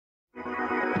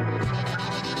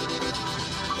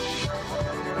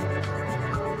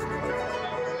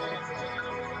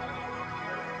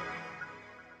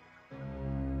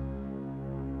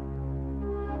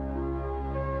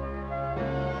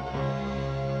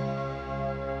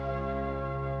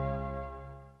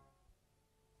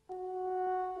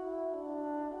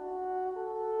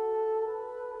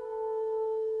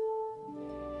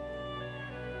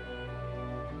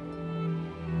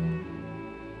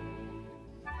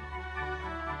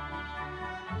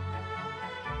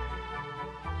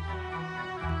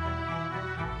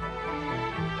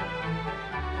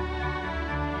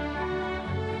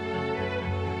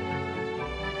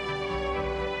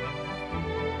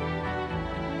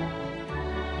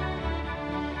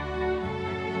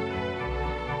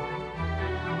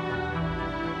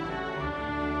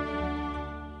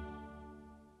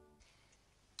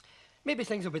Maybe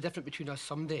things will be different between us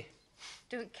someday.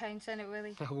 Don't count on it,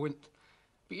 Willie. I won't.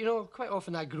 But you know, quite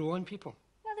often I grow on people.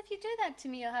 Well, if you do that to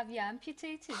me, I'll have you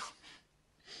amputated.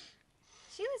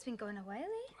 Sheila's been going a while,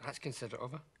 eh? That's considerate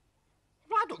of her.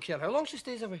 Well, I don't care how long she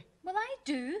stays away. Well, I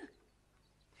do.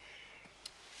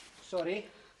 Sorry.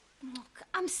 Look,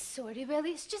 I'm sorry,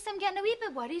 Willie. It's just I'm getting a wee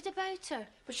bit worried about her.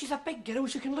 But she's a big girl.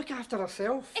 She can look after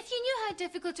herself. If you knew how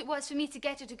difficult it was for me to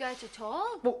get her to go out at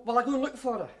all. Well, will I go and look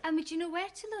for her? And would you know where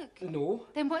to look? No.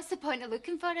 Then what's the point of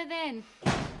looking for her then?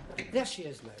 There she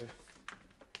is now.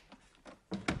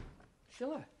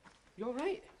 Sheila, you all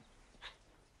right?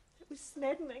 It was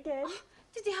Snedden again.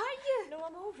 Did he hurt you? No,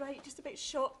 I'm all right. Just a bit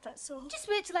shocked, that's all. Just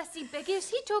wait till I see Biggers.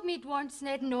 He told me he'd warned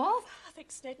Snedden off. I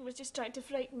think Snedden was just trying to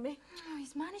frighten me. Oh,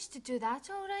 he's managed to do that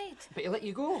all right. But he let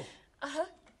you go. Uh-huh.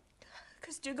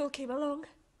 Because Dougal came along.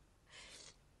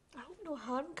 I hope no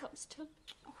harm comes to him.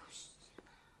 Oh,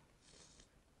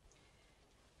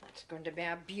 That's going to be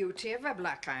a beauty of a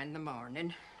black eye in the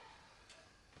morning.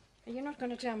 Are you not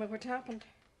going to tell me what happened?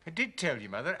 I did tell you,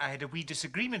 Mother. I had a wee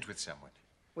disagreement with someone.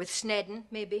 With Snedden,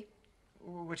 maybe?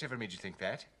 Whatever made you think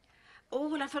that? Oh,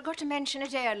 well, I forgot to mention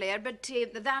it earlier, but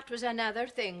that was another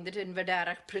thing that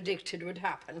Glendarroch predicted would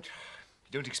happen.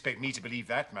 You don't expect me to believe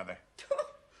that, Mother.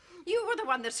 You were the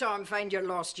one that saw him find your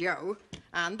lost yow,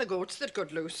 and the goats that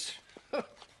got loose.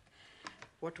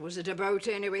 What was it about,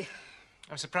 anyway?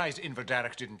 I'm surprised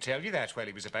Glendarroch didn't tell you that while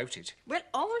he was about it. Well,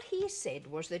 all he said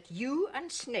was that you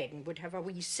and Snedden would have a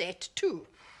wee set, too.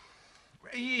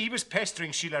 He was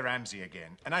pestering Sheila Ramsay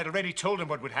again, and I'd already told him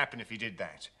what would happen if he did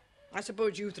that. I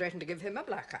suppose you threatened to give him a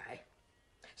black eye.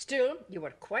 Still, you were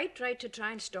quite right to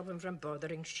try and stop him from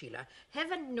bothering Sheila.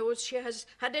 Heaven knows she has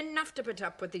had enough to put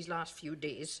up with these last few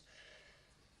days.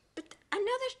 But another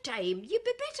time, you'd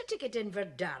be better to get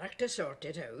Glendarroch to sort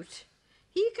it out.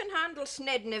 He can handle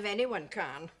Snedden if anyone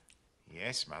can.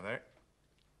 Yes, Mother.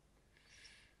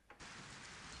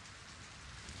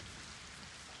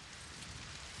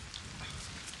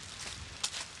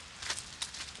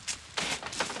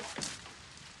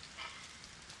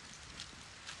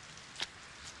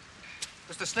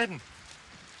 Mr. Snedden.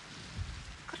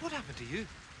 God, what happened to you?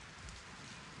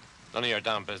 None of your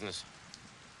damn business.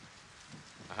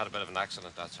 I had a bit of an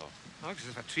accident, that's all. Oh, because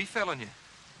if a tree fell on you.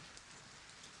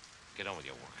 Get on with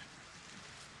your work.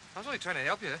 I was only trying to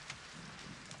help you.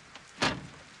 I'm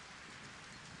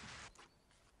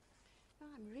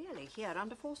really here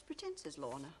under false pretenses,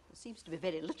 Lorna. There seems to be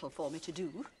very little for me to do.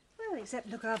 Well, except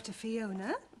look after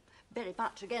Fiona. Very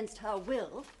much against her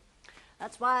will.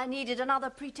 That's why I needed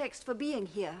another pretext for being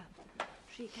here.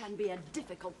 She can be a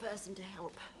difficult person to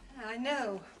help. I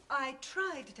know. I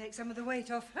tried to take some of the weight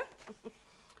off her.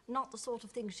 Not the sort of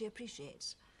thing she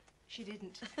appreciates. She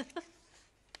didn't.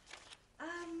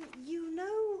 You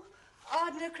know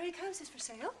Ardner Craig House is for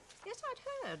sale? Yes,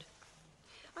 I'd heard.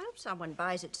 I hope someone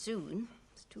buys it soon.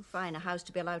 It's too fine a house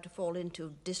to be allowed to fall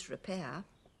into disrepair.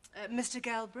 Mr.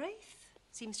 Galbraith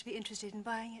seems to be interested in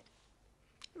buying it.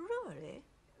 Really?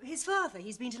 His father,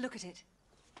 he's been to look at it.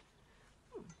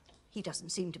 He doesn't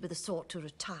seem to be the sort to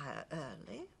retire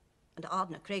early. And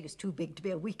Ardner Craig is too big to be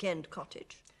a weekend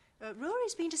cottage.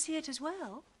 Rory's been to see it as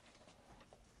well.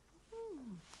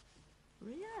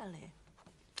 Really?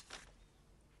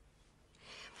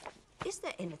 Is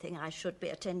there anything I should be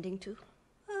attending to?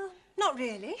 Not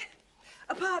really.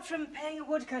 Apart from paying a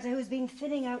woodcutter who's been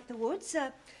thinning out the woods,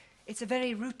 it's a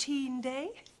very routine day.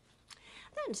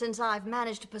 Then, since I've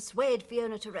managed to persuade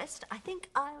Fiona to rest, I think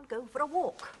I'll go for a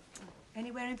walk.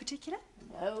 Anywhere in particular?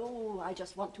 No, I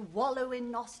just want to wallow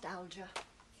in nostalgia.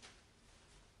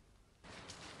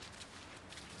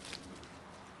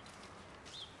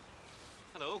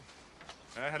 Hello.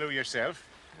 Hello yourself.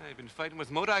 You've been fighting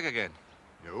with Modag again.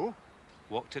 No?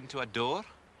 Walked into a door?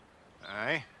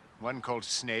 Aye, one called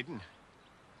Snedden.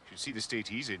 Should see the state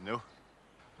he's in, though.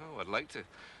 Oh, I'd like to.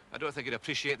 I don't think he'd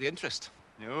appreciate the interest.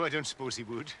 No, I don't suppose he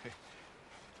would.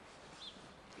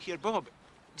 Here, Bob,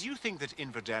 do you think that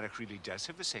Glendarroch really does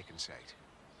have the second sight?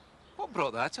 What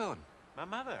brought that on? My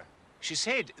mother. She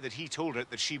said that he told her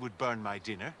that she would burn my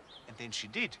dinner, and then she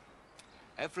did.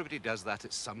 Everybody does that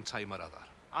at some time or other.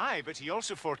 Aye, but he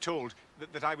also foretold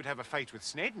that I would have a fight with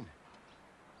Snedden.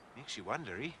 Makes you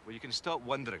wonder, eh? Well, you can stop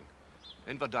wondering.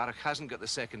 Glendarroch hasn't got the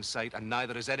second sight, and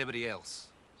neither has anybody else.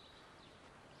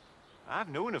 I've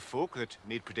known of folk that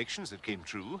made predictions that came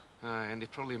true. Aye, and they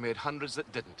probably made hundreds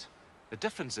that didn't. The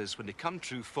difference is, when they come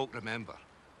true, folk remember.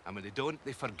 And when they don't,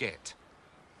 they forget.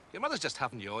 Your mother's just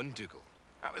having you on, Dougal.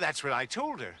 That's what I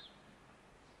told her.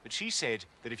 But she said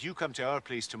that if you come to our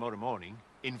place tomorrow morning,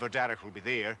 Glendarroch will be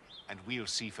there, and we'll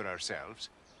see for ourselves.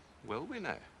 Will we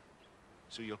now?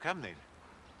 So you'll come then?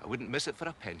 I wouldn't miss it for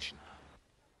a pension.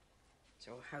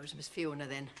 So how's Miss Fiona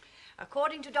then?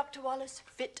 According to Dr. Wallace,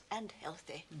 fit and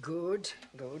healthy. Good,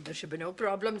 good. There should be no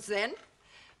problems then.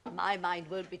 My mind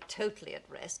won't be totally at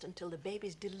rest until the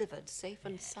baby's delivered safe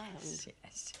and sound.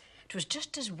 Yes. It was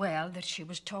just as well that she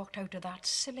was talked out of that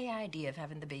silly idea of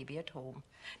having the baby at home.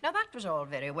 Now, that was all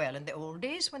very well in the old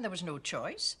days when there was no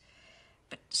choice.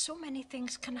 But so many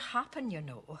things can happen, you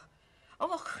know.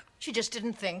 Oh, she just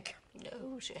didn't think.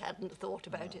 No, she hadn't thought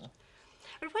about it.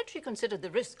 But when she considered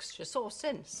the risks, she saw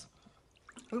sense.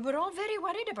 We were all very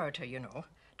worried about her, you know.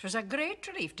 It was a great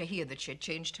relief to hear that she had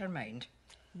changed her mind.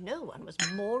 No one was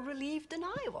more relieved than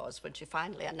I was when she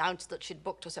finally announced that she'd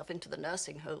booked herself into the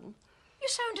nursing home. You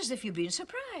sound as if you'd been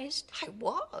surprised. I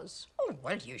was. Oh,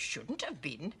 well, you shouldn't have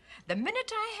been. The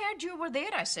minute I heard you were there,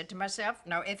 I said to myself,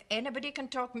 now, if anybody can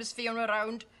talk Miss Fiona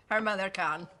around, her mother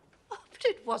can. Oh, but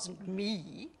it wasn't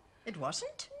me. It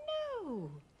wasn't? No,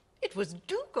 it was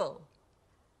Dougal.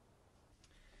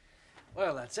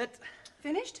 Well, that's it.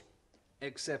 Finished?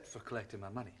 Except for collecting my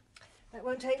money. That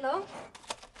won't take long.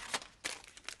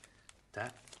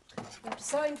 That? You have to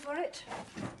sign for it.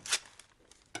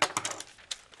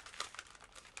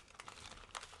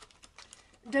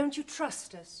 Don't you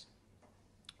trust us?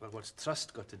 Well, what's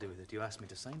trust got to do with it? You asked me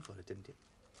to sign for it, didn't you?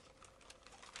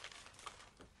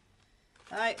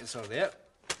 Aye, it's all there.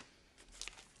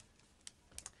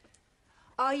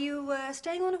 Are you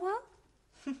staying on a while?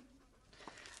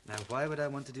 Now, why would I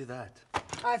want to do that?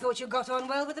 I thought you got on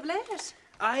well with the Blairs.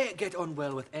 I get on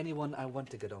well with anyone I want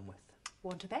to get on with.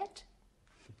 Want to bet?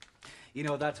 You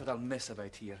know, that's what I'll miss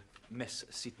about here, Miss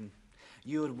Seaton.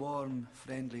 Your warm,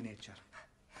 friendly nature.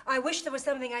 I wish there was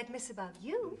something I'd miss about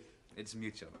you. It's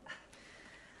mutual.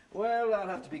 Well, I'll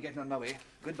have to be getting on my way.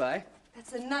 Goodbye.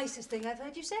 That's the nicest thing I've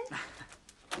heard you say.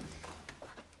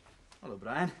 Hello,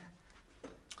 Brian.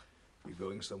 You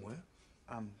going somewhere?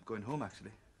 I'm going home,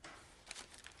 actually.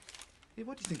 Hey,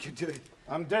 what do you think you're doing?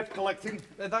 I'm debt collecting.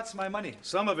 That's my money.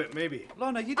 Some of it, maybe.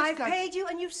 Lorna, you just I've can't... paid you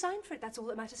and you've signed for it. That's all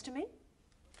that matters to me.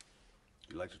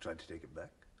 You like to try to take it back?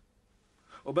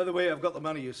 Oh, by the way, I've got the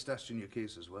money you stashed in your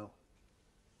case as well.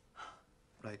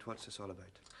 Right, what's this all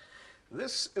about?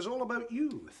 This is all about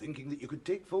you, thinking that you could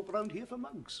take folk around here for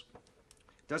mugs.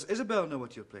 Does Isabel know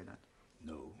what you're playing at?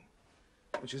 No.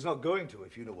 But she's not going to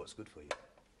if you know what's good for you.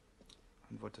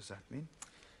 And what does that mean?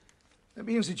 That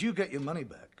means that you get your money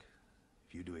back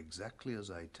if you do exactly as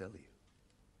I tell you.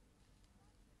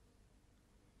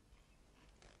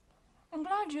 I'm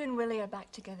glad you and Willie are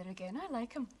back together again. I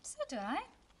like him. So do I.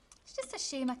 It's just a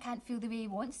shame I can't feel the way he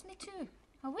wants me to.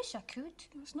 I wish I could.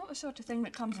 It's not the sort of thing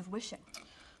that comes of wishing.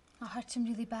 I hurt him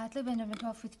really badly when I went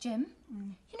off with Jim. You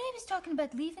know, he was talking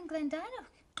about leaving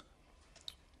Glendarroch.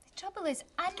 The trouble is,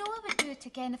 I know I would do it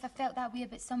again if I felt that way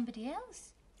about somebody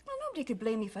else. Well, nobody could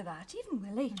blame you for that, even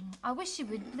Willie. I wish you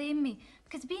would blame me,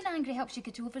 because being angry helps you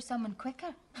get over someone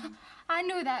quicker. I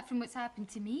know that from what's happened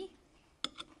to me.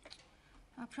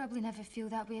 I'll probably never feel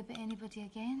that way about anybody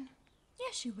again.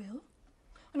 Yes, you will.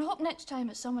 And I hope next time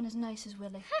it's someone as nice as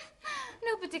Willie.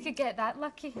 Nobody could get that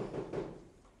lucky.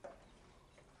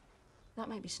 That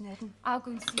might be Snedden. I'll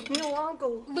go and see. No, I'll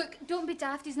go. Look, don't be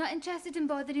daft. He's not interested in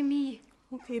bothering me.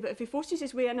 Okay, but if he forces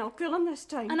his way in, I'll kill him this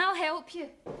time. And I'll help you.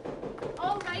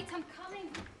 All right, I'm coming.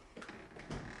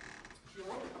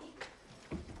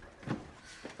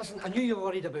 Listen, I knew you were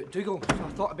worried about Dougal, so I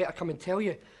thought I'd better come and tell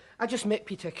you. I just met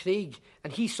Peter Craig,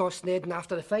 and he saw Snedden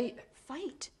after the fight.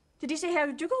 Fight? Did he say how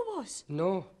Dougal was?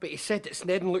 No, but he said that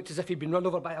Snedden looked as if he'd been run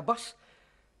over by a bus.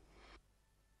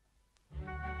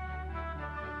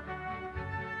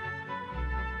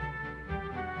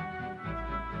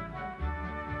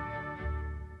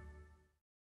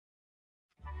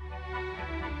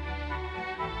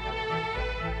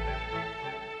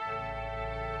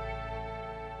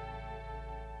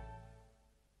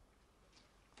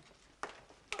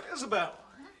 Isabel,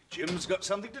 Jim's got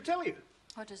something to tell you.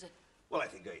 What is it? Well, I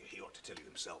think he ought to tell you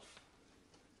himself.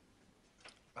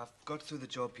 I've got through the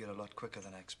job here a lot quicker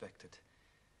than I expected.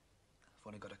 I've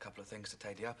only got a couple of things to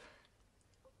tidy up.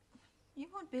 You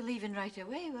won't be leaving right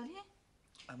away, will you?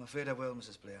 I'm afraid I will,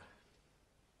 Mrs. Blair.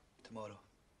 Tomorrow.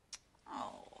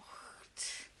 Oh,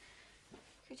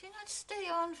 could you not stay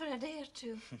on for a day or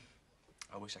two?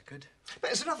 I wish I could.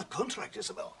 But it's another contract,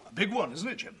 Isabel. A big one, isn't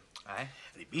it, Jim? Aye.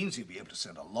 And it means he'll be able to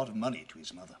send a lot of money to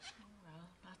his mother. Well,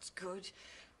 that's good.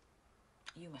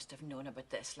 You must have known about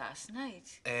this last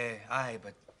night. Aye,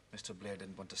 but Mr. Blair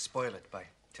didn't want to spoil it by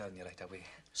telling you right away.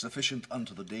 Sufficient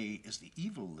unto the day is the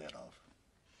evil thereof.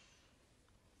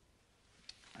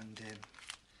 And,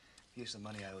 here's the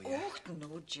money I owe you. Oh,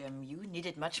 no, Jim. You need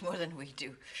it much more than we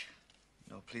do.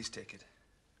 No, please take it.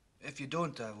 If you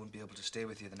don't, I won't be able to stay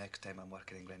with you the next time I'm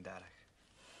working in Glendarroch.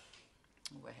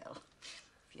 Well,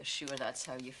 if you're sure that's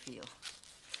how you feel.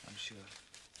 I'm sure.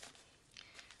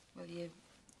 Will you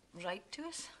write to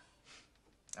us?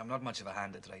 I'm not much of a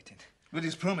hand at writing. But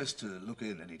he's promised to look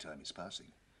in any time he's passing.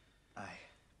 Aye.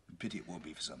 Pity it won't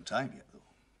be for some time yet, though.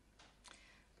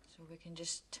 So we can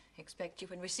just expect you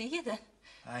when we see you, then?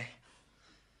 Aye.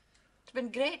 It's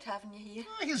been great having you here.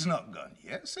 Oh, he's not gone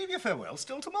yet. Save your farewells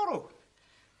till tomorrow.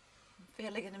 I'm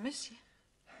fairly going to miss you.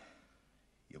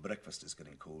 Your breakfast is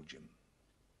getting cold, Jim.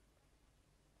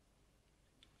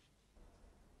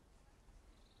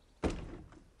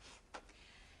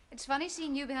 It's funny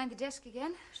seeing you behind the desk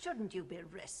again. Shouldn't you be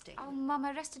resting? Oh, Mum,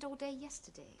 I rested all day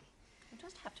yesterday. You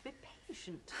just have to be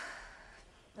patient.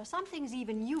 There are some things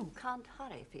even you can't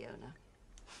hurry, Fiona.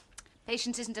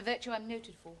 Patience isn't a virtue I'm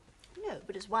noted for. No,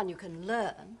 but it's one you can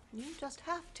learn. You just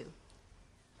have to.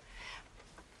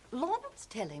 Lorna's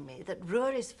telling me that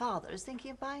Rory's father is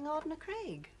thinking of buying Ardna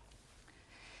Craig.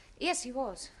 Yes, he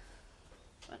was.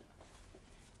 Well,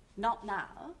 not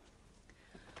now.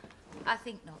 I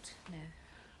think not, no.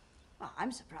 Well,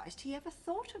 I'm surprised he ever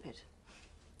thought of it.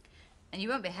 And you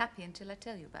won't be happy until I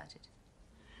tell you about it.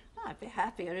 I'd be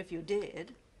happier if you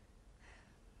did.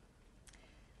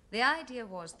 The idea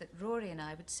was that Rory and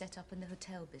I would set up in the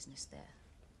hotel business there.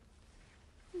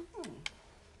 Mm-hmm.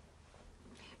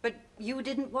 But you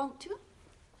didn't want to?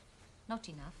 Not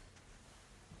enough.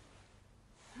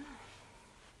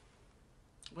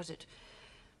 Was it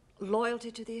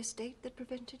loyalty to the estate that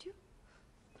prevented you?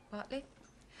 Partly.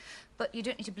 But you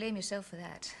don't need to blame yourself for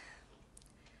that.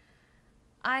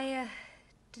 I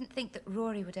didn't think that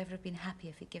Rory would ever have been happy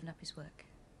if he'd given up his work.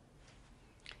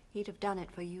 He'd have done it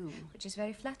for you. Which is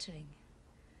very flattering.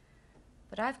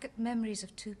 But I've got memories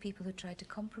of two people who tried to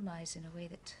compromise in a way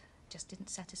that just didn't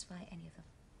satisfy any of them.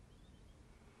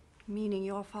 Meaning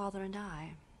your father and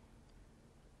I?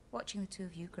 Watching the two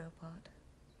of you grow apart.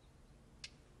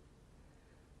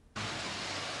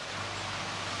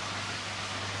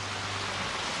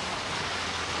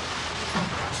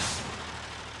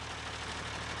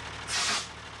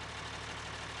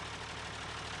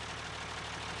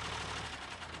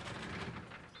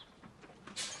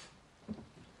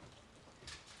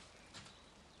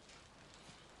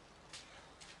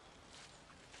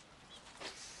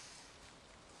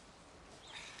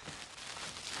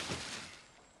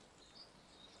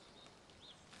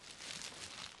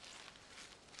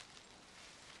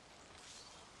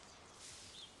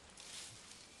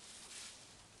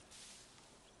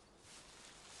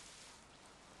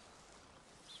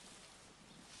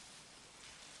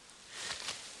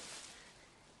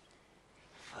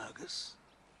 Fergus,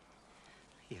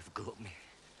 you've got me.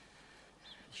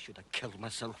 I should have killed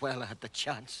myself while I had the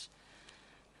chance.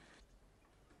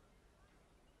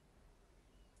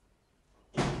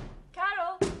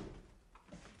 Carol! What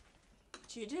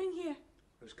are you doing here?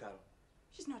 Who's Carol?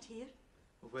 She's not here.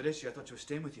 Well, where is she? I thought she was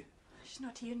staying with you. She's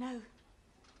not here now.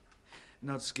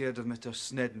 Not scared of Mr.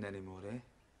 Snedden anymore, eh?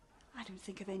 I don't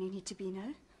think of any need to be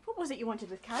now. What was it you wanted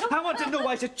with Carol? I want to know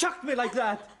why she chucked me like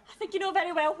that. I think you know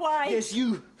very well why. Yes,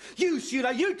 you,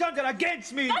 Sheila, you turned her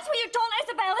against me. That's what you told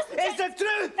Isabel, isn't it? It's the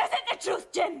truth. Is it the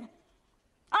truth, Jim?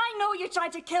 I know you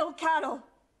tried to kill Carol.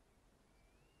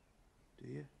 Do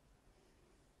you?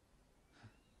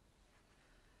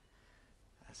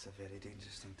 That's a very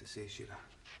dangerous thing to say, Sheila.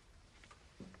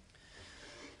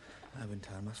 I wouldn't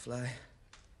harm a fly.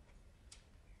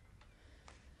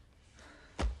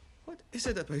 What is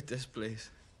it about this place?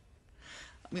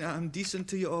 I mean, I'm decent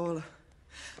to you all.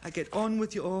 I get on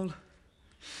with you all.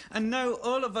 And now,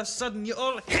 all of a sudden, you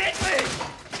all hate me!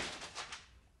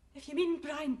 If you mean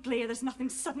Brian Blair, there's nothing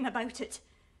sudden about it.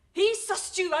 He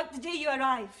sussed you out the day you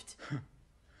arrived.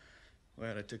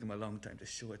 Well, it took him a long time to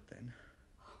show it then.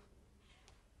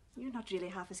 You're not really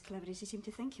half as clever as you seem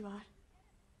to think you are.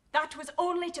 That was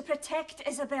only to protect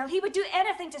Isabel. He would do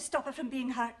anything to stop her from being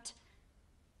hurt.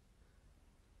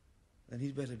 Then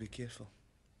he'd better be careful.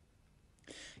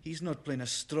 He's not playing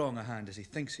as strong a hand as he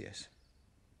thinks he is.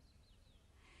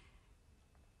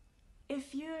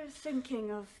 If you're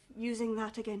thinking of using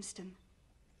that against him,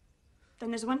 then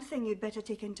there's one thing you'd better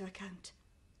take into account.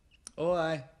 Oh,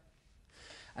 aye.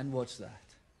 And what's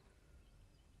that?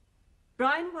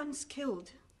 Brian once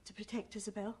killed to protect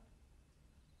Isabel.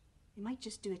 He might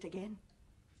just do it again.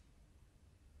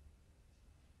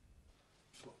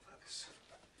 Come on, Fergus.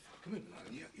 Come in,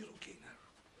 man. You're okay now.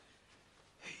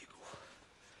 Here you go.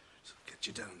 So get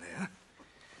you down there.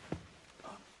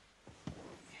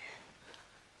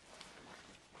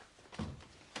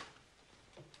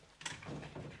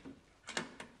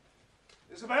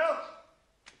 Isabel!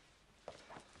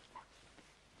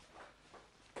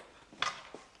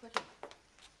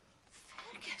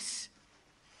 Fergus.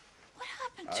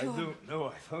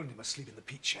 found him asleep in the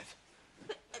peat shed.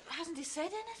 But hasn't he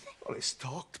said anything? Well, he's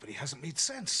talked, but he hasn't made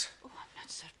sense. Oh, I'm not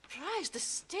surprised. The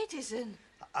state he's in.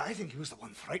 I think he was the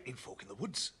one frightening folk in the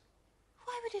woods.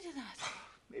 Why would he do that?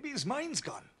 Maybe his mind's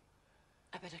gone.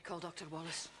 I better call Dr.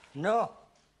 Wallace. No.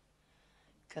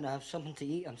 Can I have something to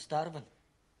eat? I'm starving.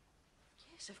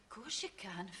 Yes, of course you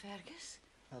can, Fergus.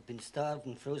 I've been starved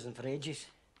and frozen for ages.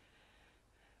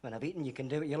 When I've eaten, you can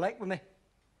do what you like with me.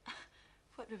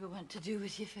 What do we want to do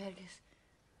with you, Fergus?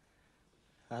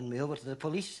 Hand me over to the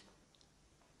police.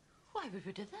 Why would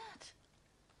we do that?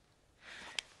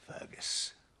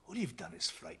 Fergus, all you've done is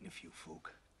frighten a few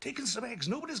folk. Taken some eggs,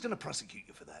 nobody's going to prosecute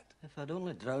you for that. If I'd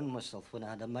only drowned myself when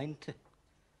I had a mind to.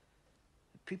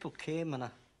 People came and I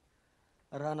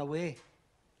ran away.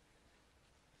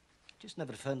 Just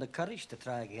never found the courage to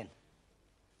try again.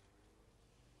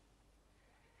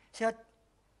 See,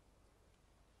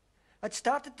 I'd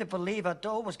started to believe I'd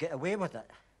always get away with it,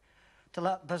 till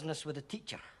that business with the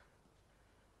teacher.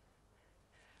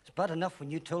 It's bad enough when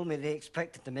you told me they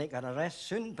expected to make an arrest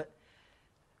soon, but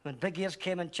when big ears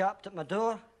came and chapped at my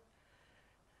door,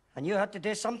 and you had to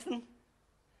do something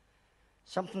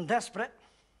desperate.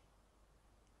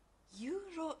 You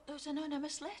wrote those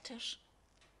anonymous letters.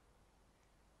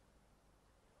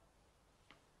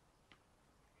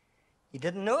 You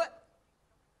didn't know it?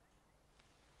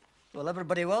 Well,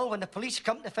 everybody will when the police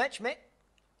come to fetch me.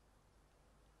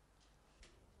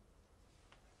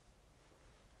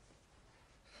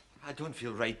 I don't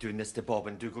feel right doing this to Bob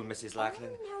and Dougal, Mrs.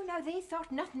 Lackland. Oh, no, they thought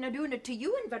nothing of doing it to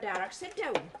you in Glendarroch. Sit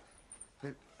down.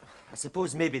 Well, I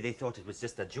suppose maybe they thought it was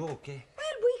just a joke, eh?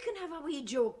 Well, we can have a wee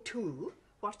joke too.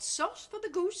 What's sauce for the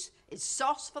goose is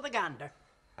sauce for the gander.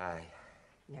 Aye.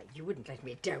 Now, you wouldn't let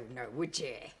me down now, would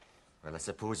you? Well, I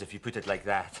suppose if you put it like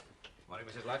that. Morning,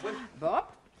 Mrs. Lackland.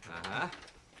 Bob? Uh-huh.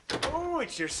 Oh,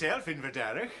 it's yourself in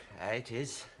Glendarroch. Aye, it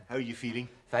is. How are you feeling?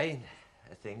 Fine,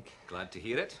 I think. Glad to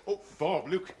hear it. Oh, Bob,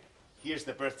 look. Here's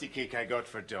the birthday cake I got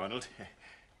for Donald.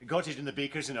 Got it in the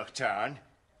baker's in Ochtarn,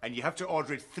 and you have to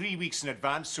order it 3 weeks in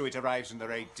advance so it arrives on the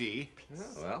right day.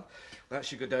 Oh, well, that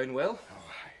should go down well.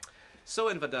 So,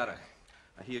 in Glendarroch,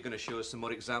 I hear you're going to show us some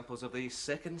more examples of the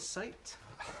second sight.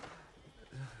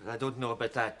 I don't know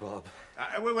about that, Bob.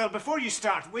 Well, before you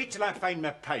start, wait till I find my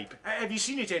pipe. Have you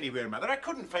seen it anywhere, Mother? I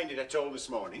couldn't find it at all this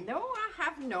morning. No, I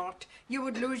have not. You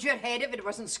would lose your head if it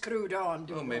wasn't screwed on,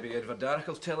 Dougal. Oh, maybe Ed Glendarroch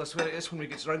will tell us where it is when we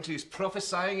get round to his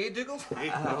prophesying, eh, Dougal?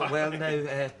 Well,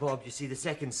 now, Bob, you see, the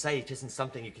second sight isn't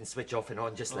something you can switch off and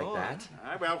on just like that.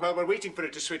 Well, while we're waiting for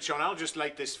it to switch on, I'll just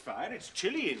light this fire. It's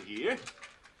chilly in here.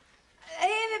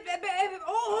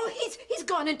 Oh, he's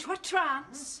gone into a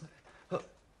trance.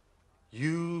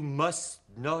 You must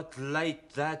not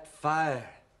light that fire.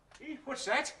 What's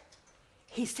that?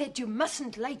 He said you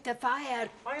mustn't light the fire.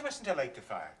 Why mustn't I light the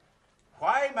fire?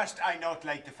 Why must I not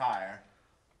light the fire?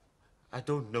 I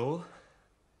don't know.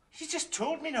 She just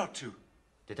told me not to.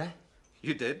 Did I?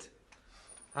 You did.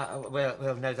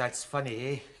 Well, now that's funny,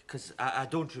 eh? Because I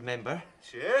don't remember.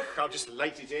 Sure, I'll just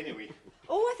light it anyway.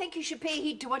 Oh, I think you should pay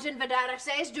heed to what Glendarroch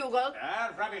says, Dougal.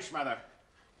 Rubbish, Mother.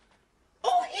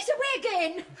 Oh, he's away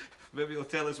again. Maybe he'll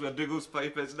tell us where Dougal's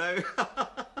pipe is now.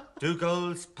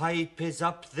 Dougal's pipe is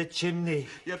up the chimney.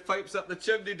 Your pipe's up the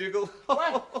chimney, Dougal.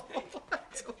 What?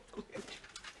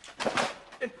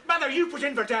 Mother, you put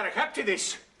Glendarroch up to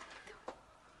this.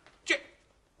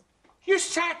 You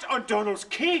sat on Donald's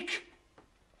cake.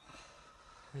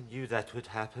 I knew that would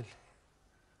happen.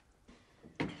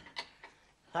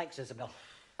 Thanks, Isabel.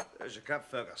 There's your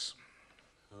cap, Fergus.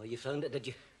 Oh, you found it, did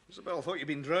you? Isabel thought you'd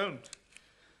been drowned.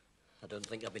 I don't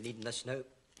think I'll be needing this now.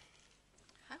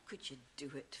 How could you do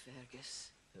it,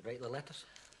 Fergus? Write the letters?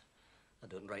 I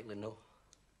don't rightly know.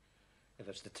 If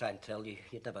it's to try and tell you,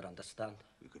 you'd never understand.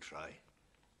 We could try.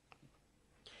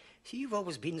 See, you've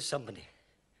always been somebody.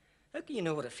 How can you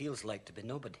know what it feels like to be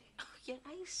nobody? Oh,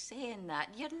 are you saying that?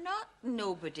 You're not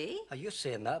nobody. You're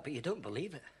saying that, but you don't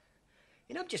believe it.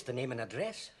 You're not just a name and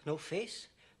address, no face,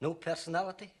 no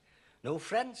personality, no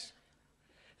friends.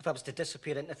 If I was to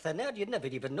disappear into thin air, you'd never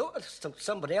even notice till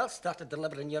somebody else started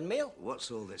delivering your mail.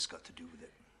 What's all this got to do with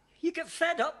it? You get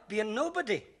fed up being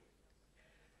nobody.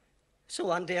 So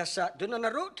one day I sat down and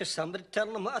I wrote to somebody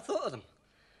telling them what I thought of them.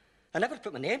 I never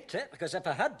put my name to it, because if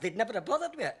I had, they'd never have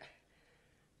bothered with it.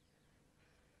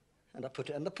 And I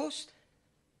put it in the post.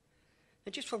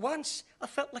 And just for once, I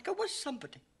felt like I was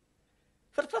somebody.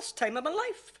 For the first time in my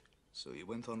life. So you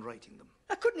went on writing them?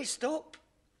 I couldn't stop.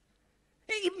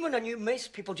 Even when I knew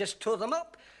most people just tore them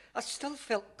up, I still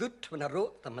felt good when I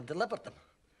wrote them and delivered them.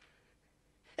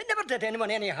 It never did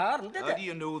anyone any harm, did it? How do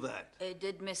you know that? It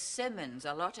did Miss Simmons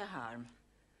a lot of harm.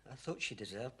 I thought she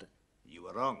deserved it. You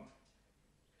were wrong.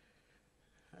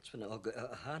 That's when it all got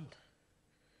out of hand.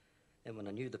 And when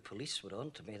I knew the police were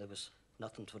on to me, there was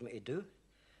nothing for me to do,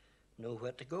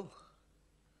 nowhere to go.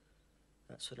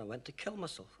 That's when I went to kill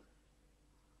myself.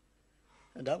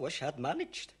 And I wish I'd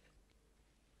managed.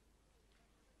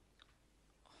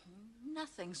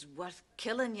 Nothing's worth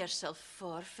killing yourself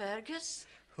for, Fergus.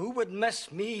 Who would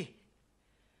miss me?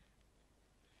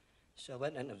 So I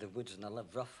went into the woods and I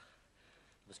lived rough.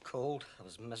 It was cold, I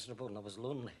was miserable, and I was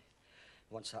lonely.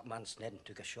 Once that man Snedden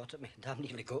took a shot at me, damn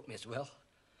nearly got me as well.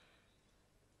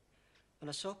 When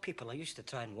I saw people, I used to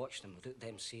try and watch them without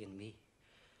them seeing me.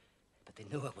 But they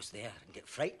knew I was there and get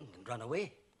frightened and run away.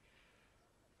 It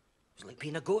was like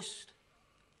being a ghost.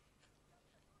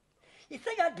 You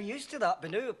think I'd be used to that by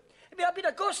now? I mean, I've been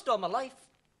a ghost all my life.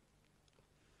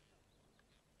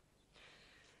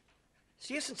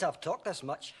 See, since I've talked this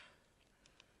much,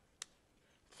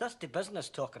 thirsty business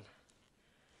talking.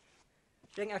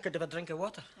 Think I could have a drink of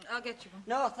water? I'll get you one.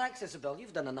 No, thanks, Isabel.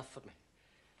 You've done enough for me.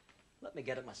 Let me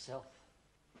get it myself.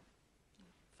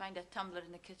 Find a tumbler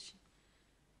in the kitchen.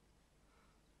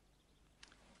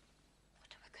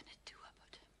 What are we going to do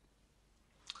about him?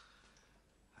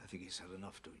 I think he's had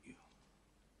enough, don't you?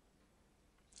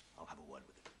 I'll have a word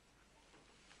with him.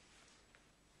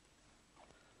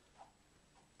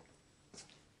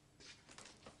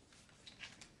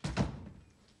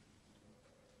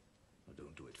 Now,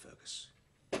 don't do it, Fergus.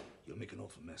 You'll make an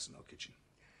awful mess in our kitchen.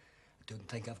 I don't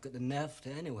think I've got the nerve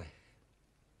to anyway.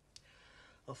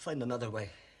 I'll find another way.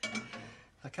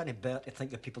 I can't bear to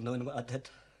think of people knowing what I did.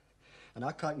 And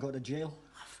I can't go to jail.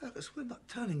 Fergus, we're not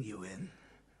turning you in.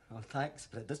 Oh, thanks,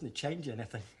 but it doesn't change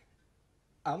anything.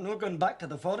 I'm not going back to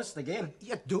the forest again.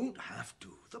 You don't have to.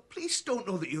 The police don't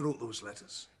know that you wrote those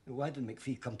letters. Why did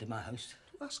McPhee come to my house?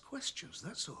 To ask questions,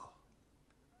 that's all.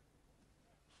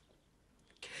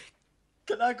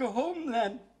 Can I go home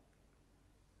then?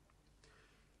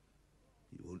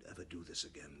 You won't ever do this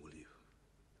again, will you?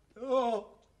 Oh,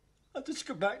 I'll just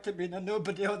go back to being a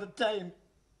nobody all the time.